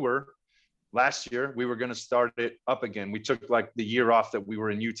on tour last year, we were going to start it up again. We took like the year off that we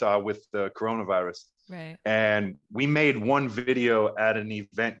were in Utah with the coronavirus. Right. And we made one video at an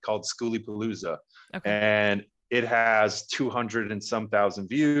event called Schoolypalooza. Okay. And it has 200 and some thousand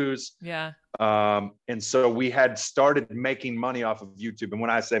views. Yeah. And so we had started making money off of YouTube. And when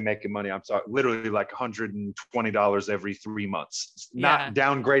I say making money, I'm talking literally like $120 every 3 months. Not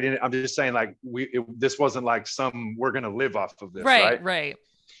downgrading it. I'm just saying like this wasn't like we're going to live off of this. Right.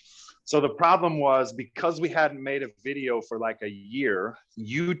 So the problem was because we hadn't made a video for like a year,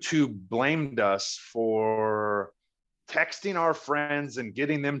 YouTube blamed us for texting our friends and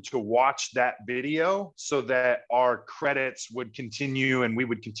getting them to watch that video so that our credits would continue and we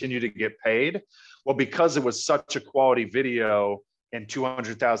would continue to get paid. Well, because it was such a quality video and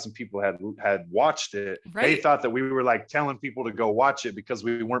 200,000 people had watched it, they thought that we were like telling people to go watch it because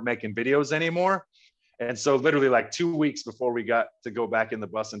we weren't making videos anymore. And so literally like 2 weeks before we got to go back in the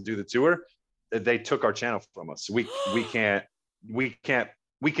bus and do the tour, they took our channel from us. We can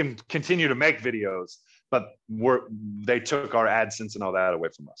continue to make videos, but they took our AdSense and all that away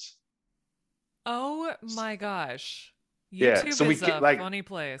from us. Oh my gosh. YouTube is a funny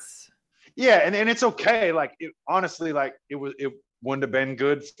place. Yeah. And it's okay. Like honestly, like it wouldn't have been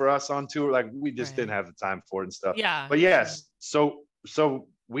good for us on tour. Like we just didn't have the time for it and stuff. Yeah. But yes. So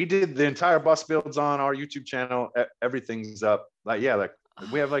we did the entire bus builds on our YouTube channel. Everything's up. Like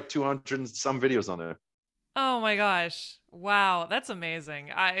we have like 200 and some videos on there. Oh my gosh. Wow. That's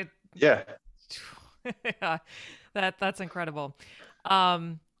amazing. Yeah. Yeah, that's incredible.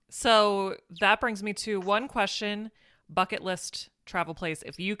 So that brings me to one question, bucket list travel place.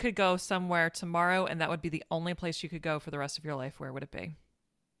 If you could go somewhere tomorrow and that would be the only place you could go for the rest of your life, where would it be?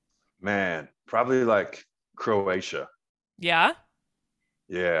 Man, probably like Croatia. Yeah?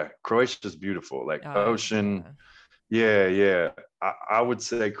 Yeah, Croatia's beautiful. Like ocean. Yeah. I would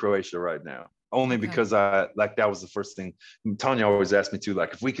say Croatia right now. Only because that was the first thing Tanya always asked me to,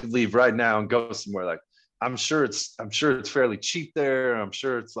 like, if we could leave right now and go somewhere, like, I'm sure it's fairly cheap there. I'm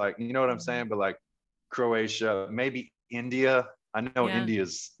sure it's like, you know what I'm saying? But like Croatia, maybe India. I know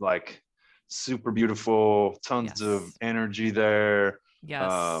India's like super beautiful, tons of energy there.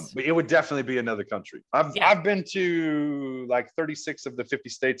 Yes. But it would definitely be another country. I've been to like 36 of the 50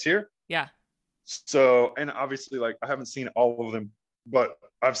 states here. Yeah. So, and obviously like I haven't seen all of them, but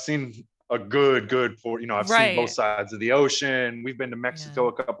I've seen a good I've seen both sides of the ocean. We've been to Mexico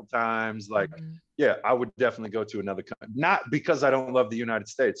a couple times. Like, I would definitely go to another country. Not because I don't love the United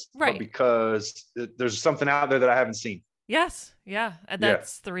States, but because there's something out there that I haven't seen. Yes. Yeah. And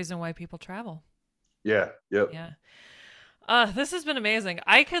that's the reason why people travel. Yeah. Yep. Yeah. This has been amazing.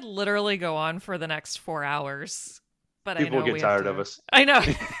 I could literally go on for the next 4 hours, but people I know get tired of us. I know.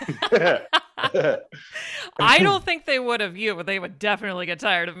 I don't think they would of you, but they would definitely get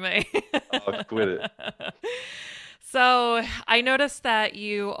tired of me. Oh, quit it. So I noticed that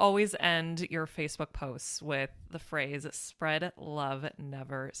you always end your Facebook posts with the phrase "spread love,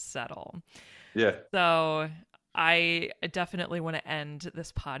 never settle." Yeah. So I definitely want to end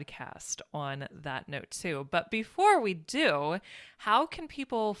this podcast on that note too. But before we do, how can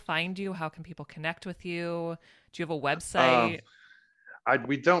people find you? How can people connect with you? Do you have a website?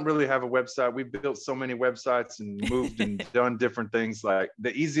 We don't really have a website. We've built so many websites and moved and done different things. Like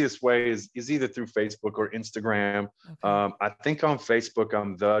the easiest way is either through Facebook or Instagram. Okay. I think on Facebook,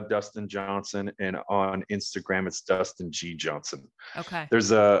 I'm the Dustin Johnson, and on Instagram, it's Dustin G Johnson. Okay.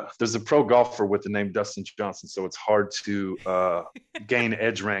 There's a pro golfer with the name Dustin Johnson, so it's hard to gain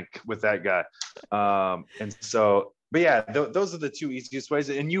edge rank with that guy. And so, but yeah, those are the two easiest ways.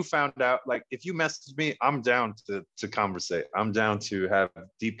 And you found out, like, if you message me, I'm down to conversate. I'm down to have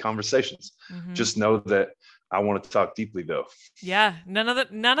deep conversations. Mm-hmm. Just know that I want to talk deeply, though. Yeah, none of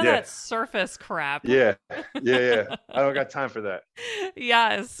that surface crap. Yeah. I don't got time for that.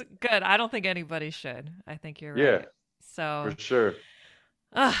 Yes, good. I don't think anybody should. I think you're right. Yeah, so for sure.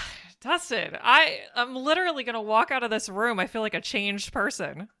 Dustin, I'm literally gonna walk out of this room. I feel like a changed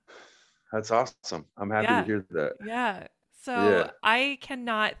person. That's awesome. I'm happy to hear that. Yeah. So I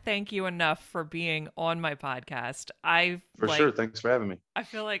cannot thank you enough for being on my podcast. For sure. Thanks for having me. I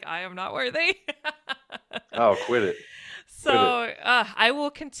feel like I am not worthy. Oh, quit it. So I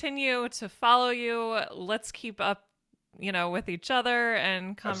will continue to follow you. Let's keep up with each other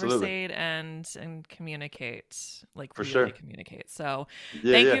and Absolutely. conversate and communicate, like For really sure. communicate. So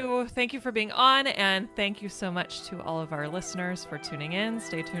Yeah. thank you for being on, and thank you so much to all of our listeners for tuning in.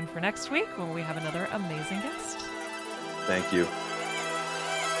 Stay tuned for next week when we have another amazing guest. Thank you.